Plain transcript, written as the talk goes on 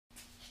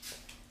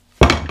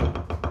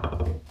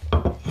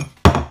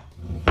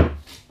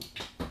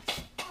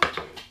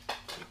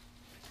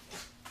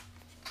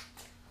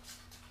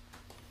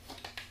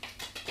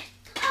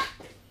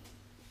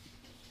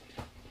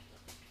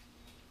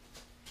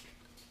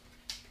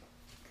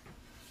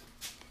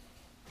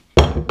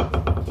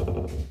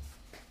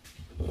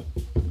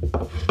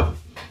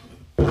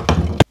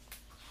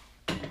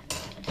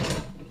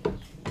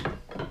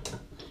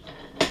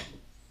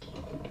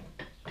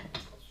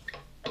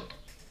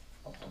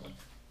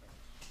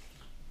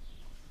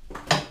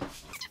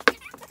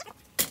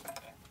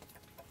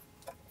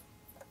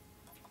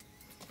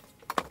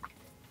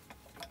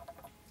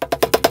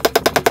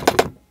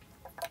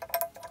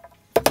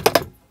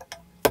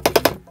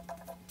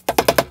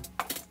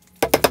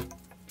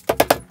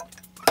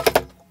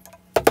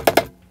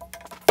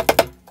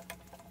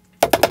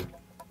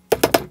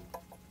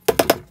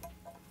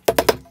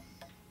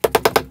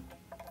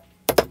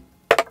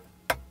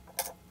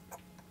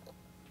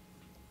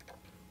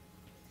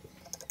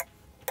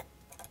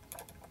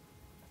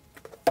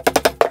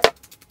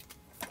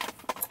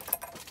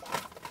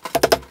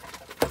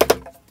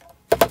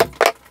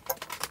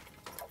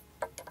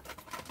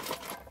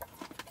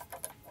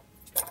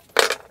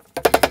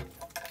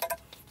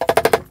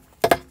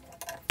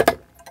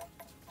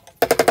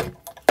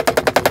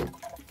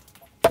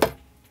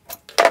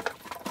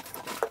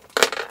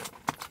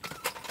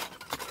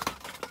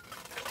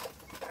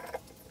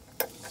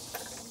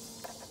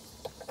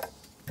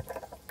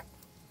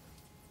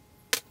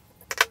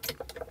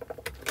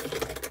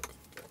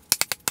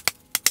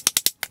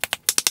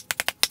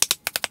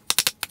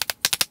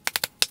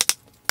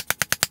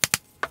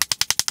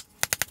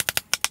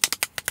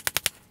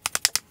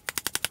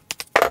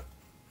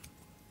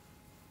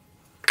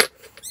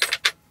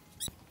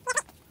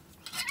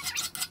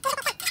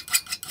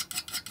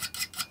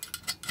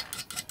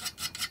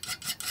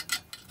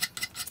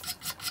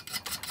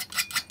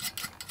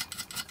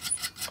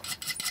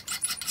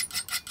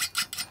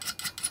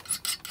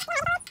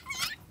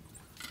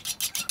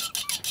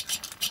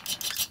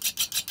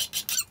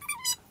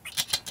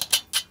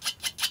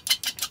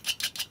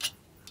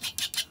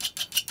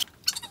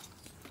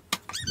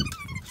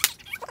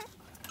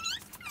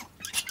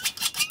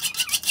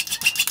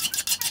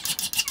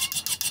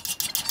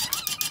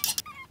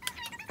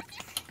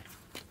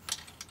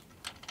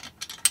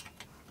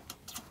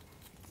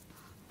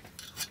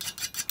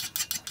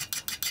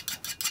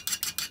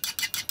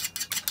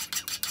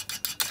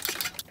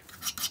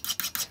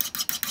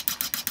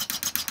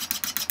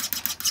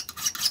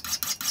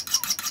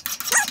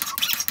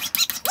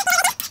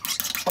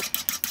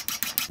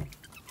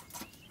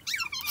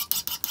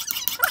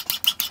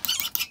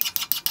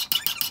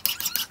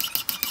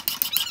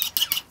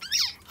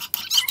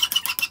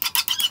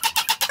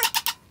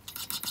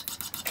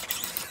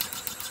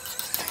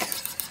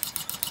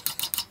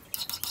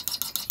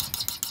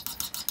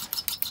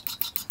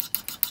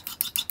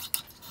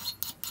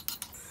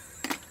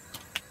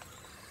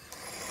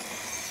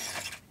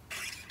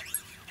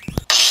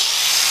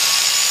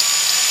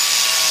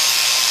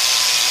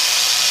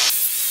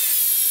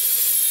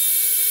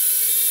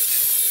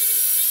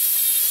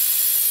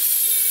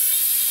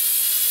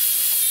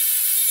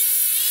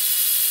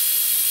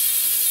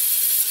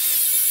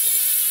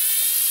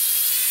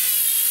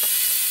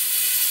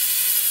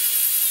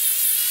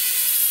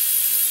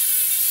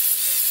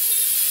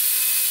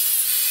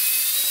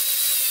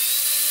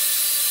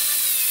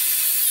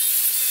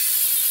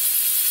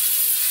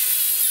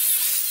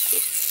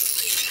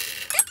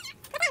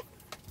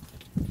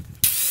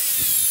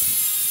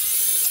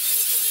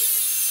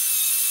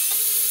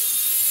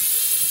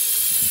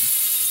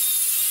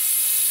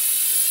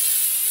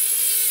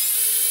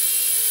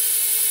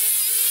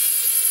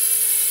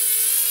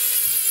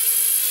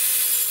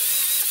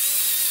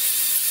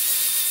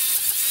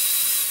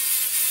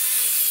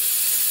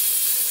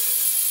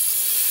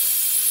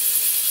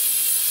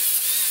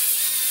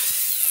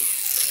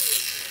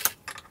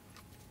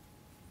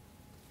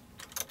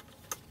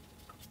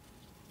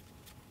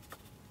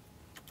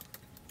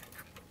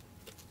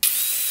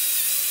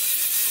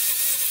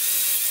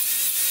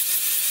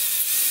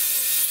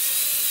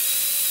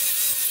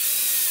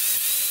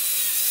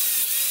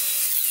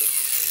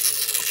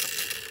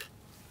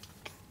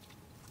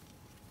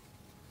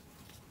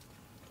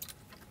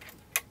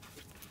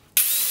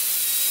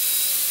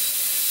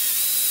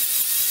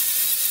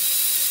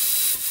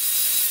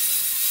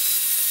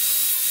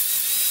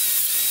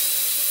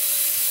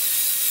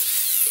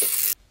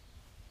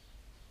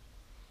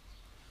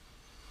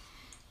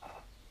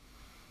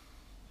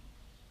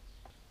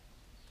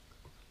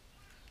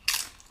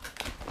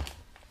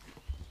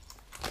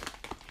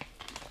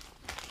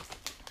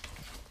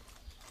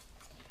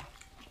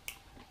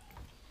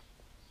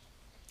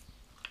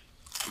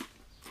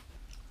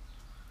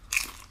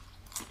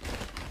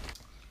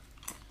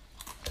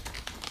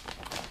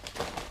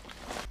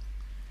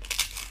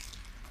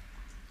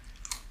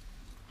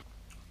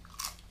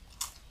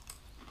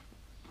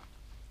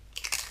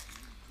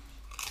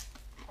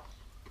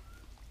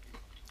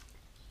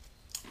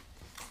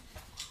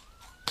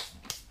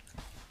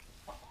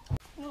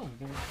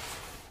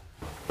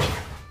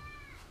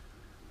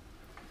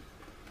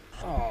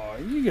Oh,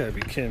 you gotta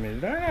be kidding me.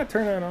 Did I not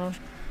turn that on?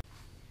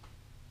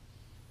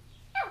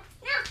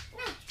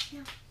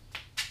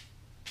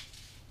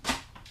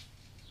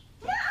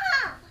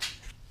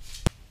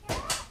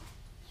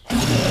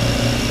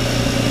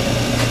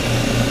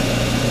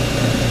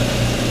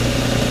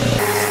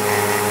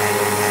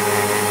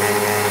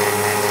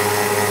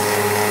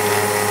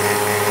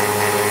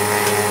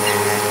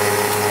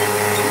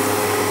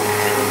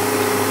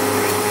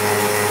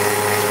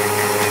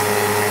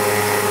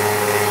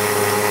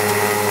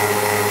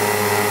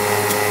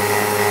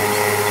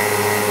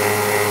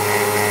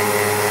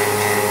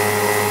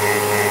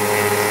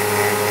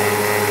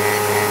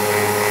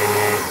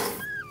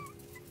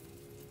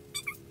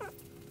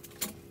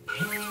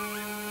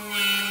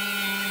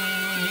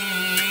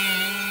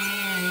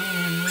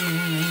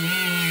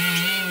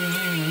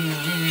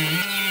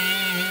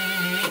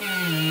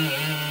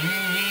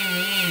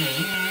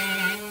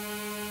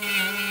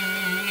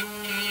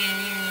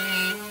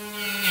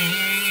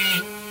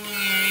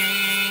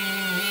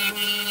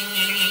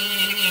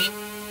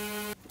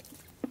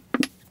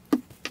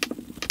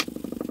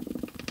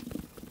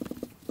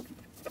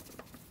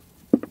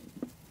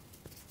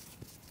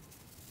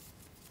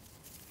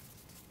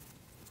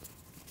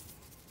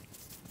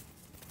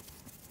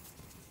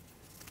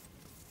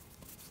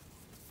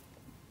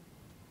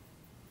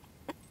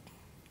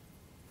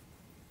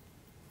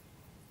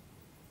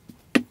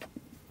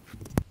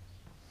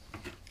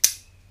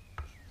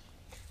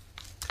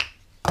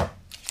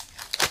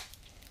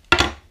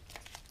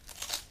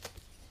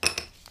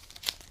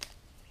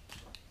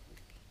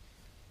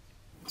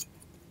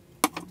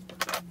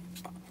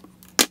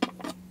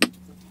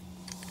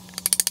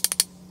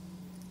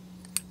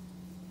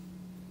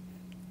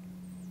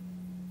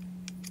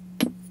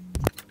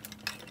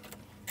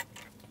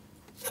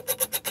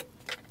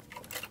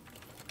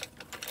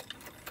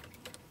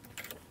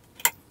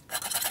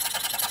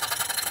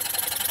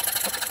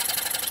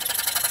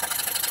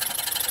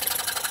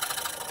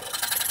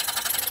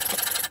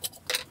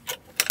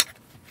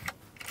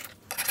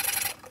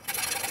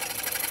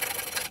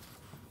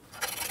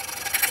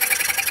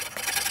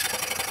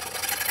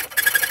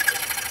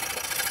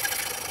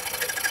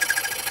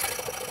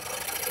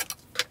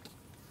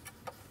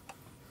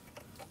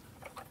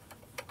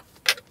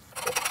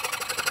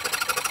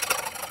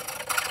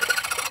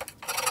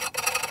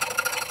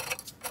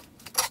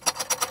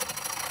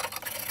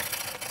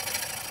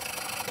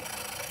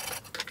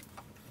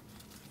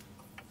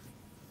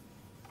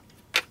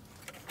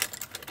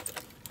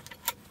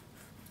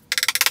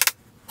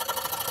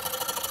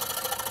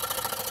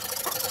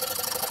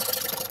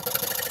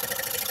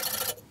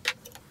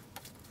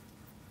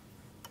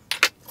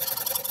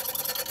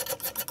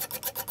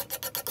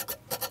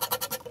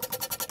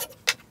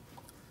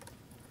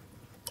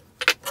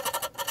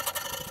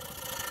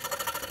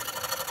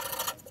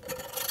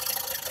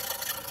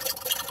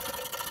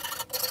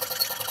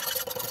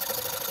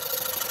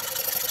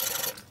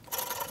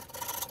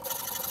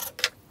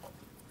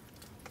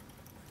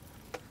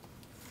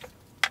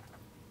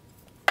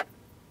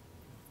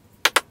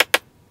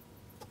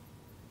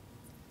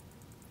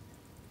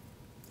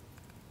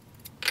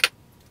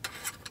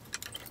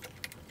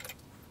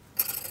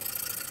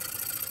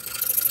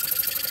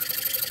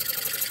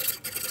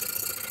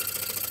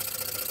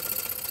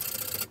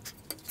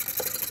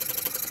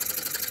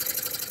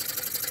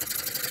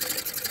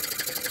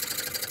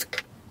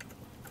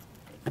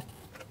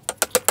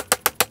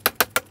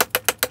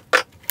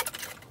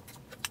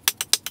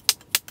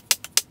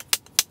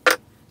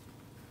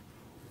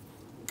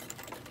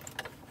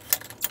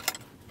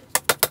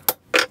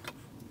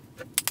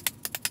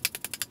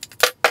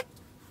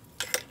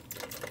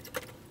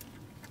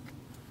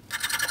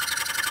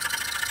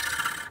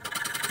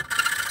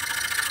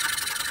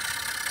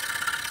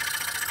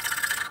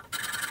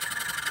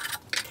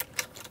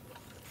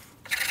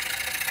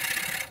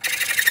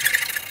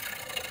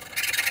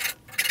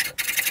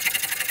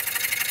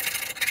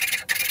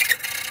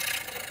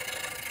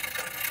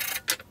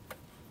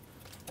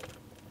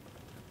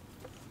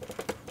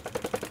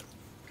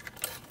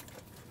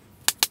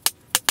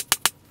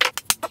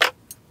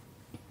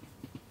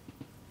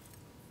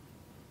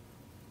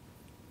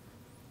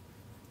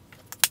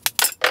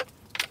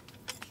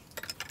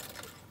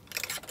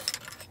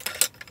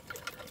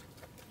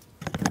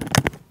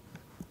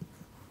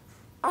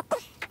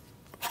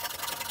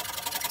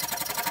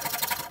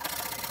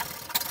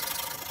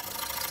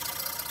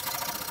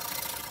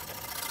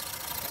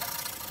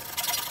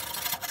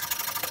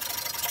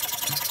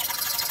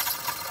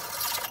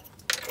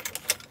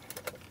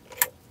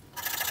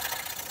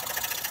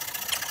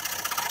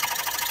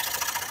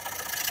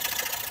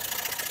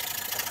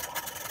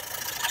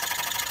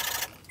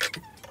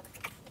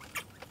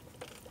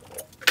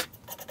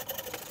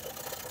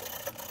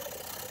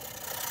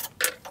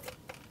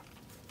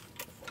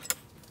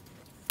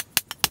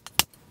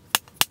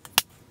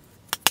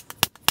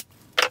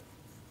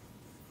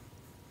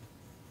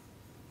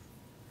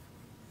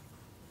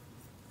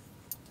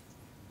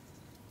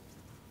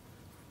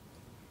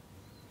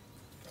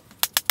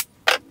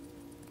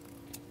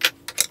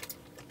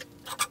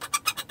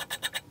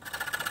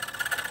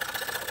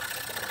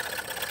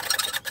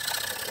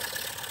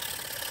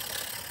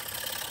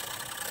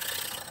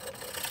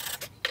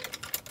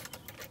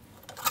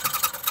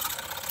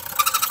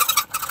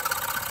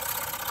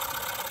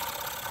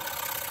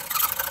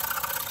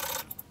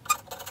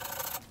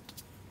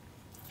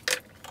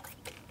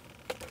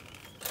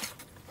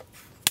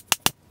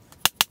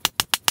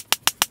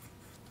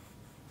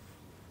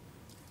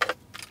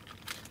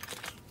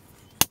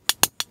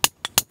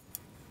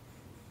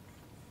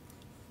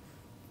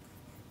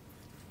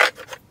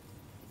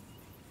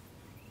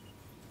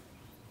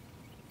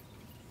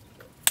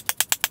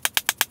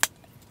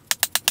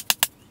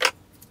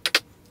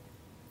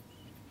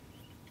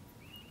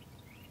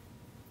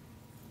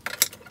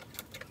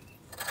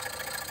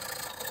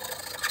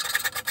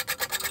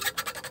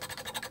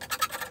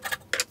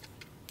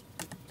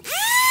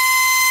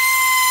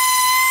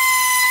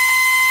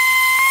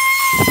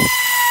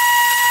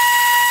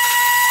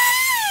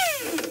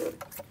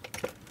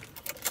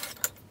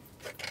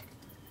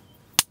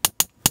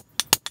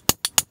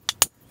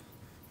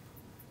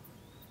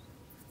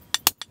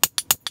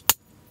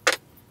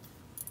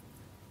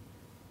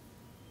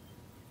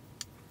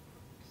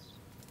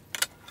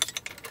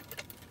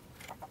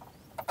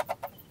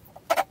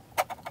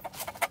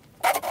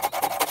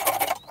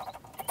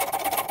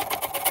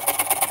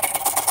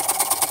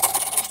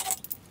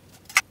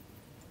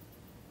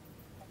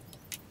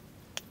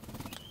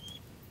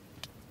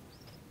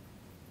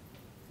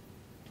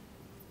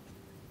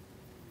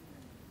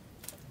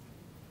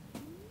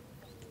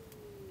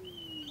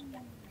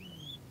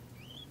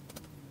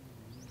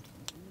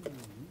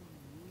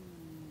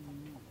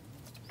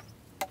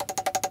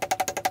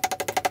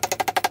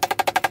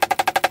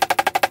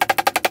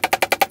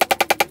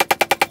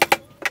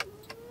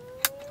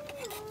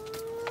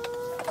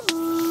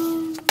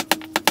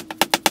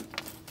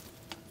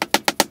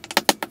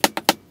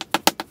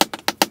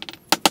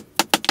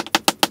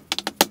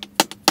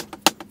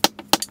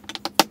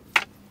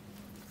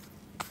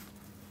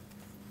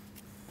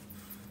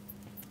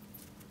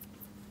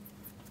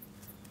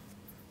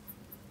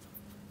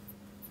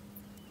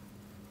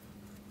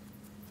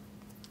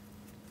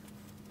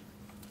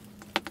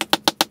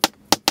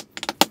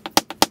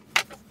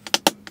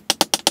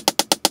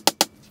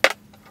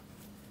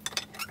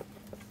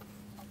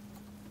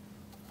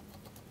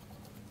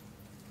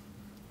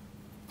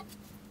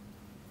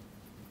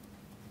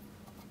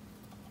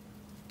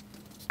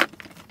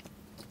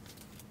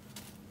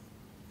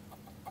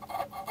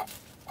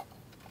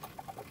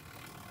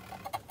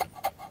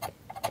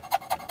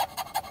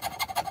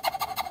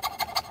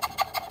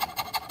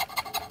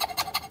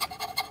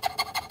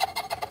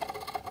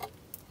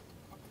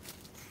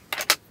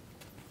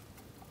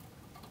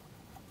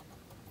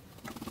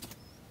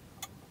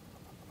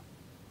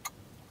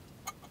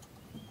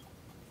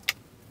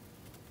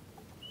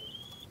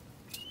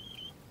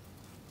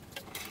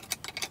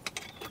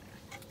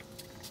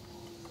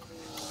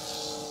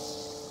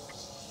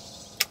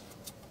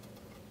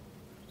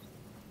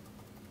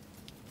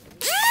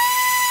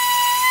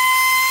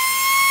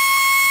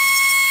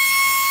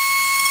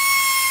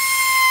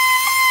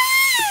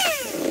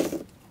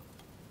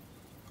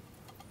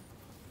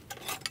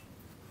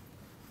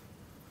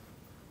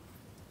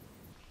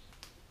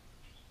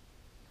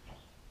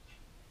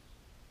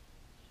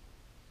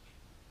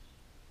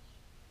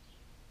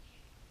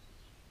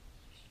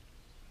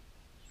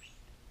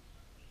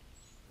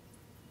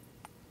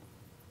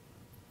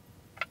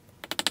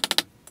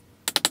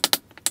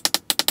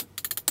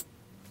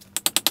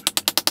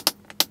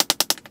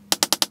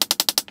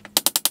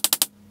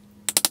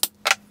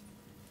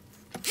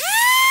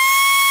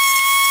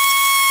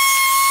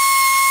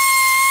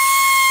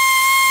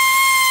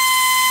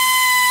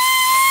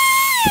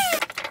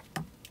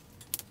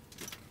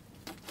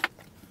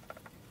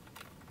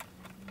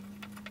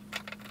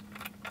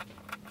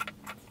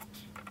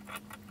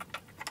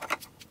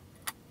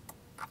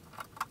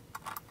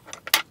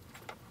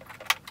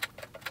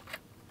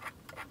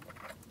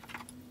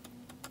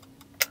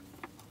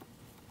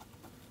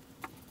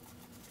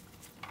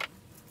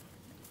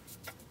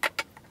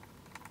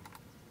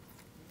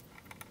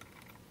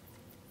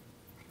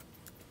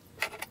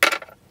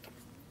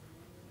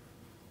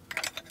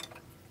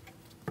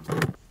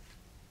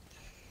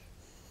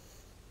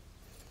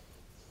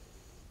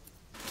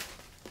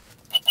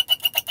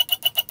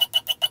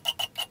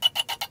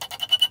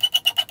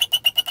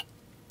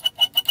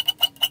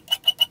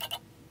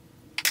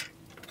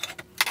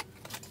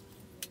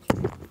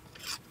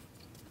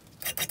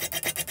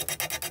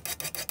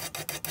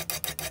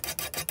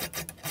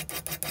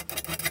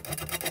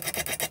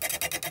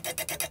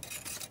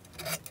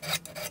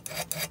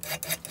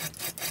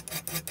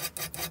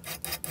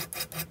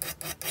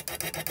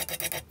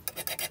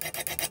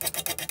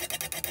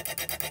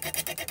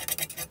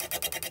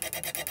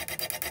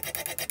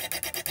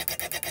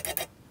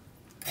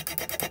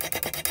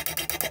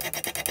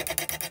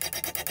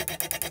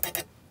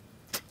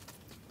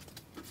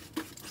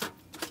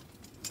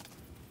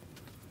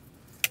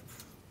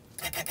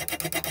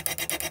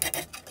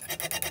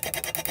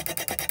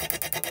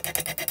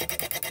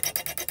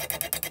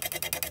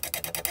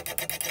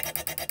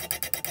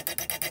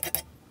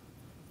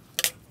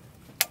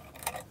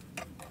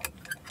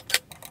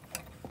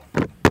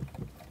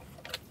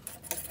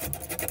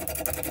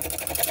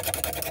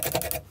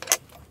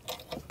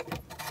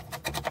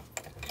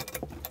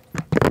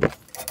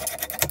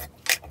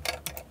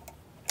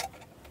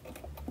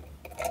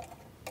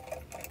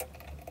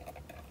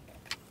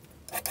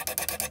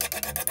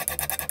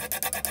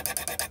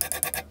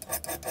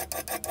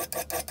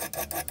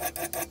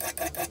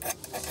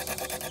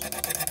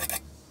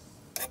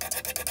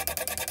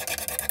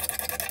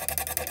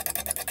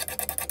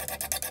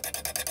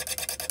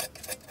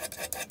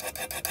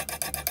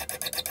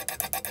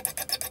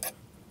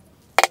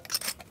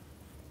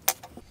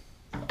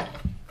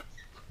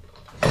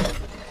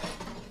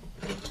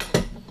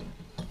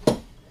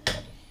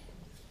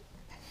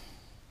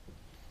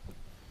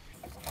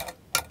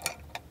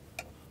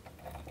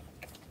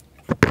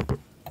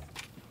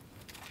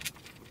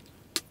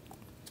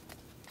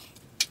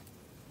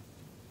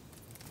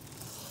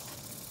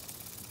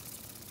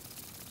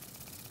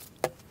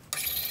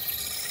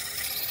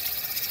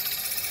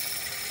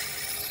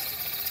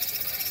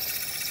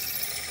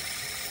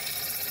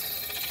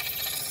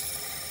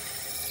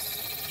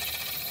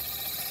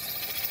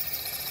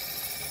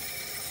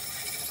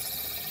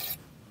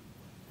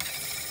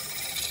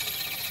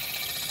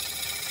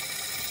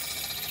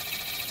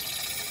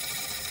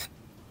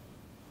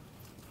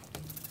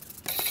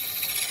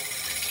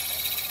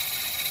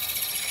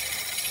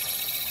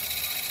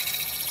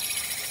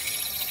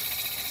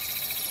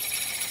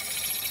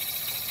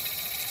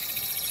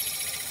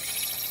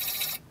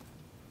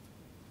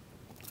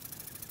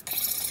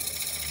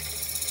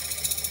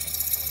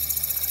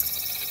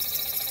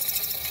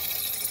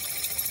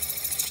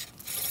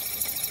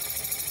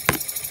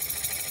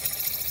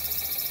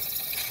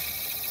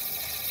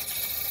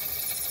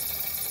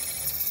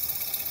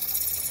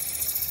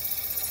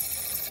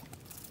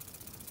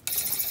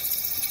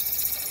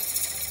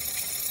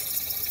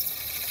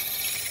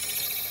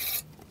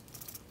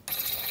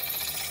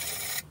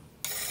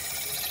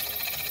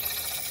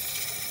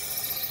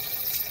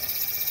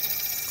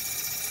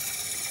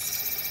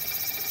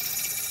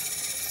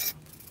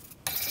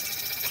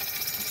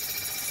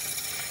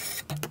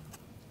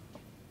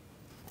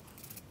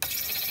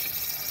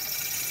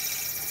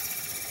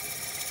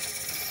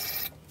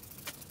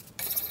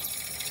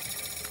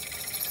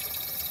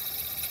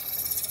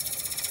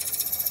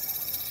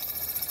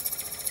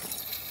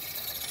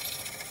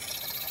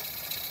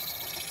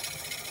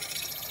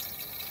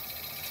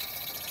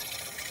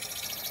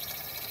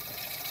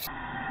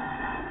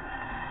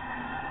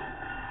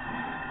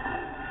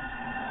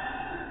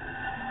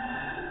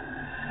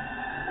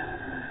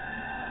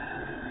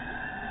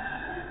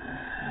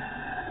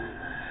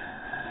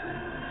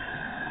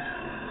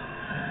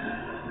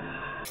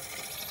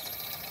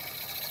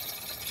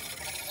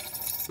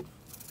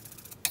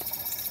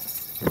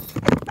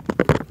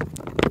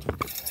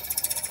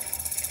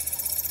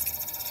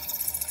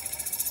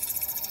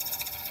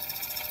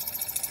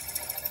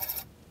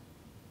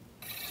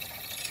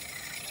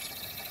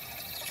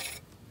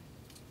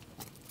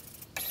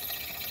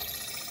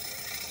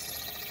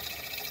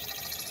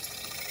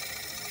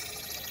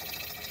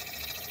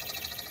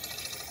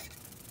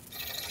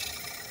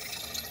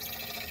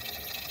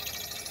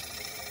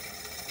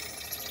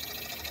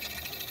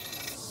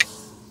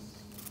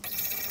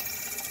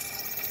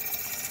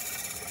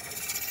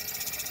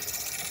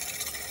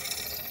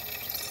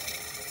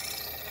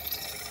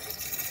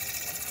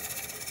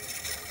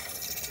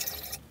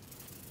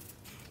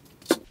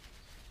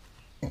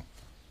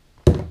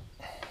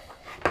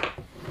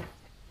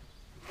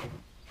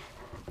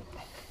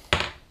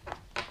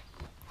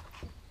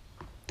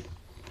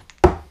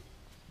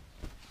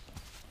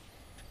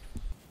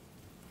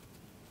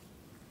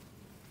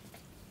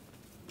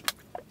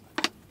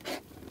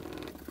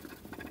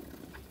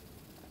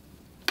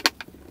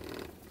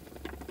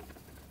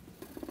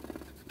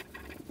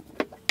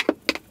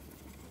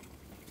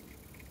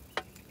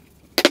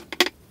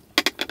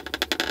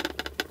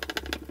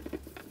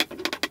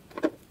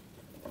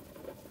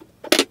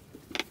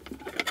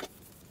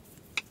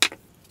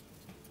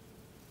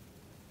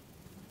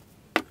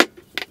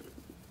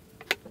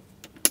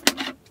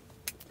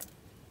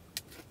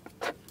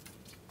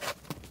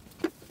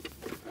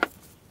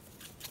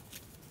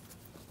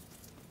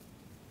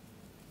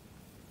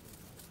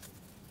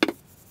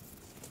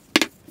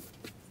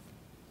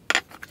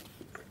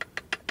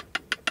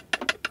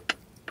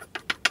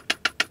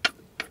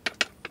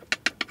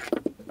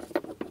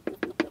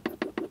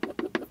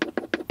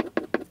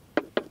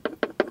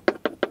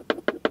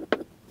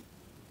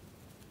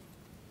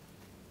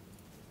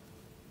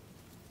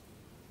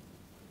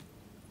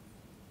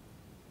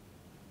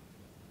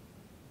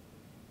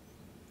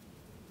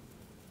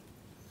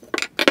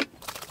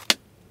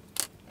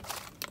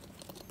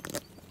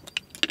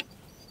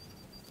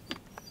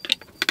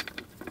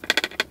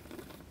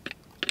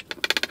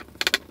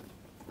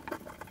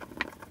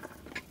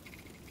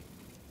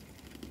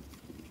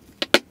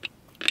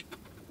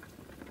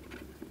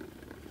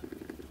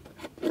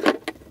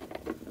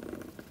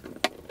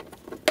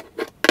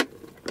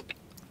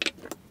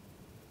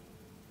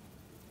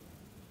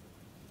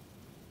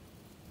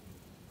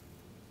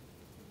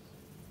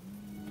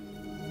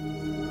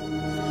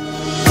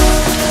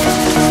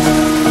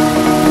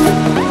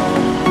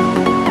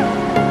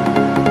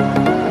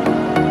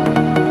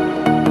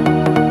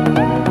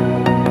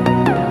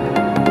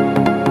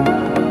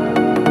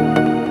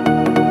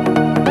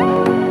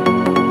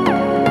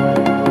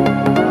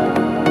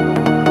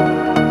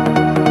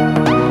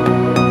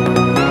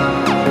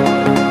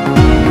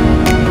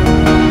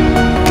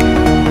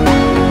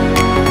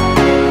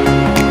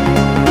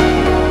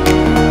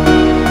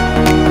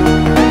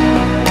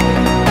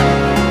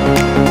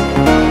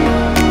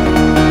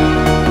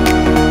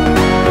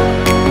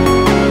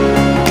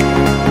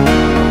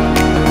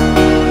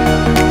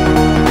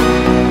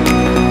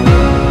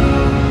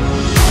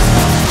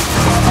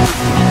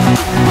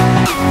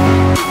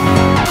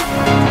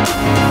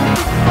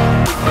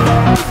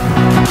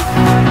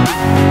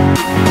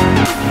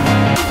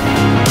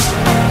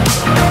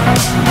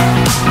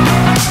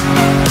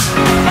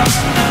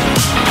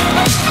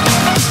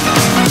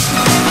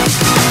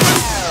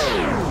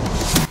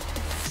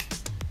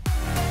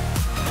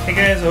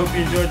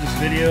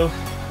 video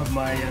of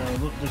my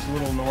this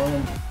little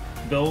Norlund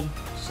build.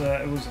 So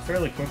it was a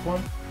fairly quick one.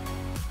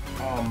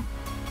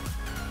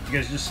 You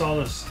guys just saw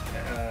this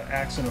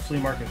axe in a flea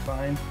market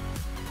find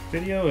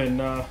video,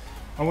 and I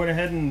went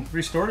ahead and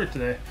restored it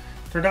today.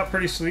 Turned out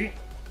pretty sweet.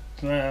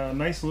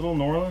 Nice little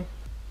Norlund.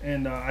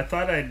 And I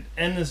thought I'd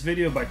end this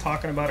video by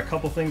talking about a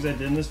couple things I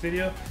did in this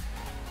video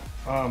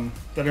that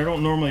I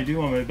don't normally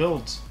do on my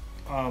builds.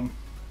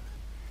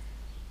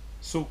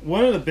 So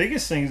one of the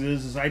biggest things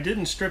is I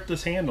didn't strip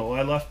this handle.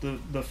 I left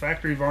the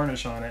factory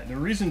varnish on it. And the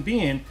reason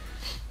being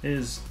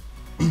is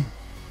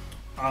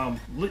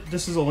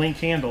this is a link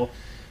handle.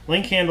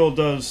 Link handle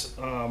does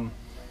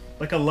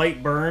like a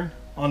light burn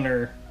on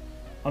their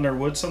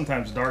wood,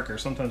 sometimes darker,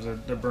 sometimes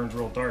it burns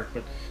real dark,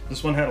 but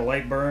this one had a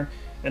light burn,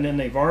 and then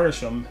they varnish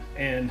them.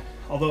 And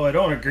although I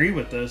don't agree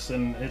with this,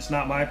 and it's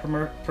not my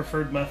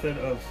preferred method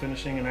of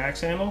finishing an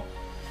axe handle,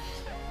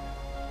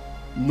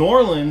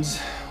 Norlund's,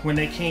 when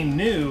they came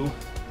new,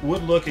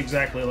 would look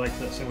exactly like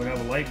this. It would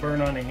have a light burn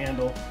on the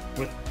handle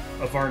with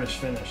a varnish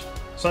finish.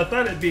 So I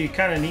thought it'd be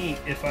kind of neat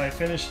if I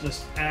finished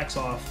this axe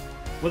off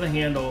with a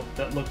handle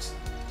that looks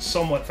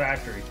somewhat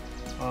factory.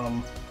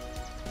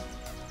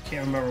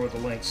 Can't remember what the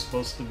length's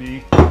supposed to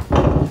be.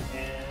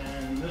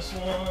 And this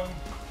one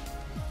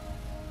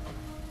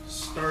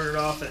started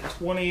off at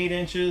 28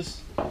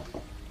 inches,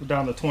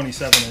 down to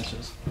 27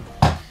 inches.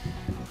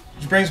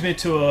 Which brings me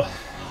to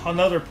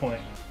another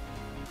point.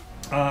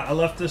 I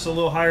left this a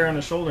little higher on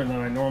the shoulder than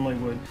I normally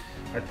would.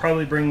 I'd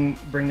probably bring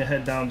the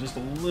head down just a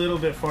little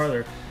bit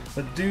farther,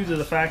 but due to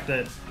the fact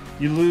that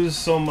you lose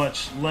so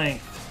much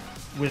length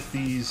with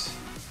these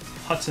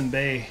Hudson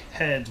Bay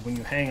heads when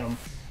you hang them,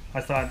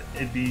 I thought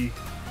it'd be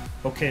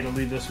okay to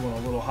leave this one a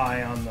little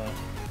high on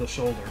the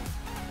shoulder.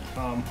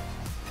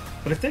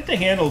 But I think the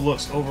handle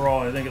looks,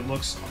 overall, I think it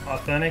looks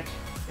authentic,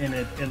 and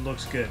it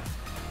looks good.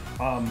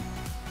 And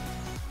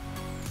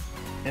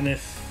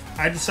if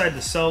I decide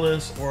to sell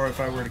this, or if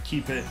I were to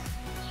keep it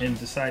and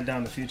decide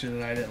down the future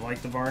that I didn't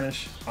like the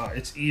varnish,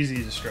 it's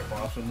easy to strip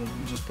off and then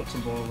just put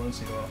some boiled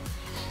linseed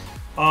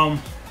oil.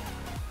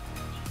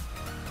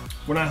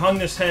 When I hung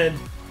this head,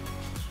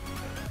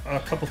 a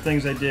couple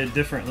things I did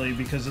differently,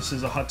 because this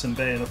is a Hudson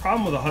Bay. And the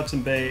problem with a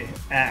Hudson Bay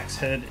axe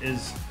head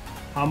is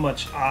how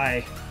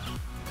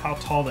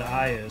tall the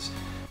eye is.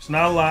 There's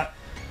not a lot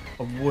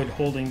of wood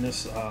holding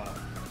this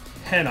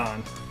head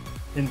on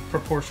in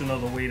proportion of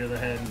the weight of the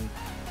head and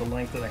the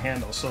length of the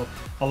handle. So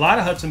a lot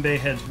of Hudson Bay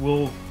heads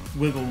will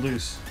wiggle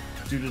loose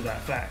due to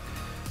that fact.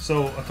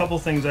 So a couple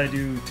things I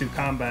do to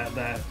combat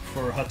that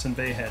for a Hudson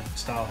Bay head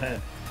style head.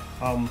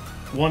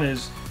 One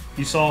is,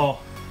 you saw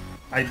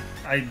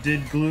I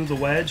did glue the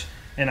wedge,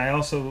 and I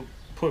also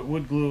put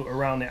wood glue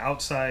around the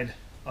outside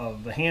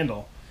of the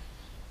handle,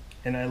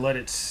 and I let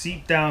it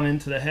seep down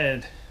into the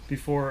head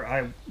before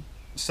I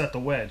set the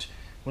wedge.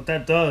 What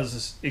that does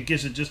is it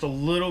gives it just a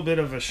little bit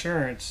of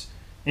insurance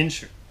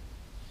to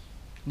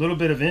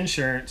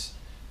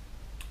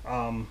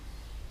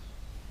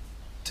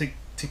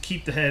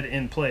keep the head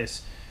in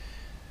place.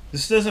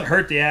 This doesn't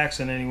hurt the axe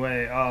in any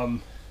way.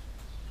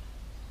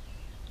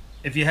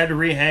 If you had to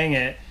rehang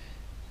it,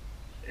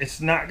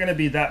 it's not going to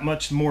be that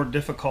much more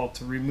difficult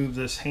to remove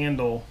this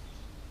handle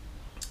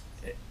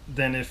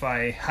than if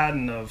I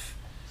hadn't have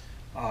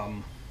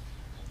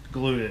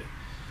glued it.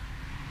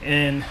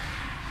 And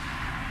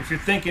if you're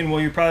thinking, well,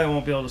 you probably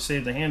won't be able to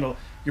save the handle,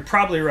 you're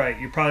probably right.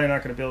 You're probably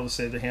not going to be able to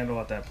save the handle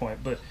at that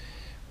point. But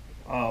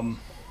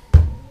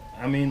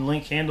I mean,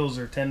 link handles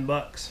are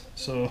 $10,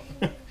 so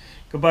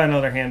go buy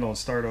another handle and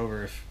start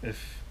over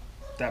if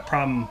that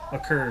problem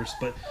occurs.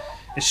 But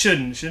it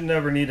shouldn't. Should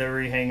never need to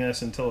rehang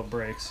this until it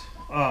breaks.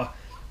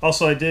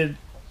 Also, I do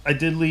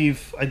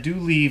leave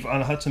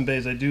on Hudson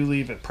Bays, I do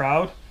leave it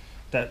proud.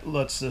 That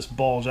lets this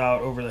bulge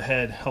out over the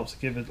head, helps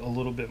give it a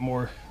little bit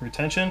more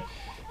retention.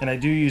 And I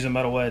do use a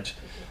metal wedge.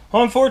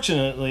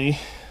 Unfortunately,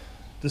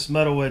 this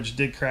metal wedge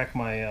did crack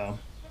my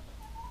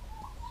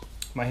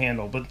my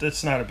handle, but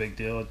that's not a big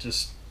deal.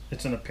 It's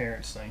an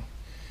appearance thing.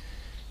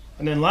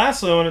 And then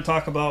lastly, I want to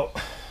talk about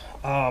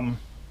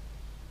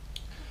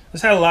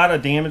this had a lot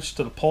of damage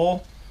to the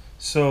pole,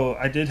 so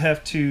I did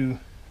have to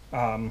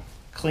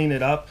clean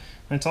it up.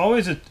 And it's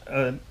always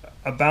a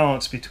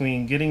balance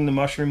between getting the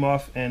mushroom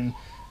off and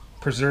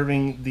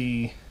preserving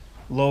the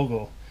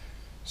logo.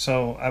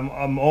 So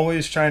I'm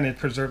always trying to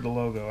preserve the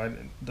logo.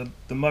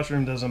 The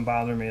mushroom doesn't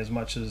bother me as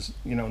much as,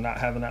 you know, not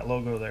having that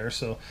logo there.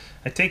 So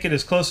I take it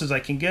as close as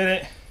I can get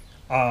it.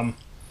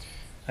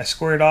 I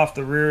squared off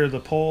the rear of the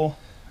pole.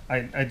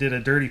 I did a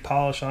dirty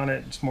polish on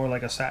it. It's more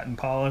like a satin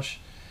polish.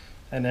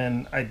 And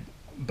then I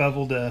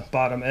beveled the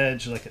bottom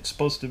edge like it's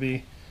supposed to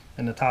be,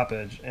 and the top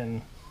edge,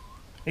 and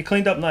it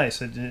cleaned up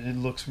nice. It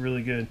looks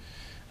really good.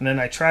 And then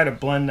I try to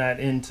blend that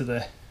into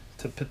the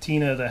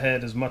patina of the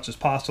head as much as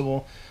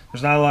possible.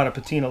 There's not a lot of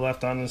patina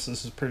left on this.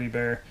 This is pretty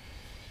bare,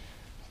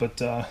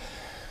 but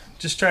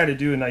just try to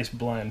do a nice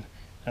blend.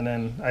 And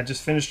then I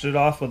just finished it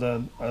off with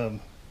a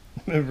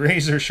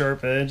razor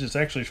sharp edge. It's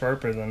actually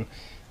sharper than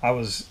I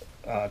was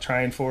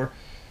trying for.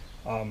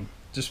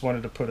 Just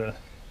wanted to put a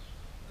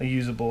a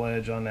usable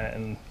edge on that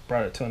and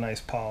brought it to a nice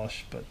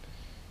polish. But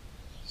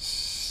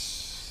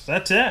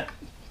that's it.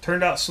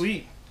 Turned out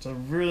sweet. It's a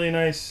really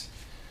nice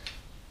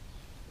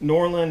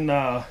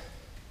Norlund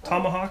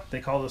Tomahawk. They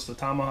call this the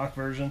Tomahawk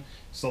version.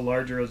 It's the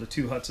larger of the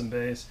two Hudson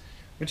bays,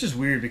 which is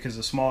weird because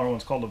the smaller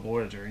one's called the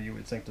Voyager. You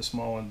would think the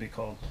small one would be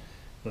called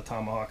the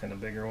Tomahawk and the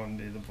bigger one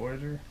would be the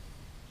Voyager.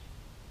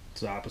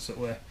 It's the opposite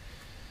way.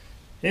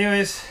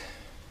 Anyways,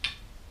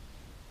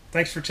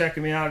 thanks for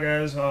checking me out,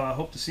 guys.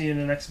 Hope to see you in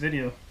the next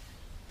video.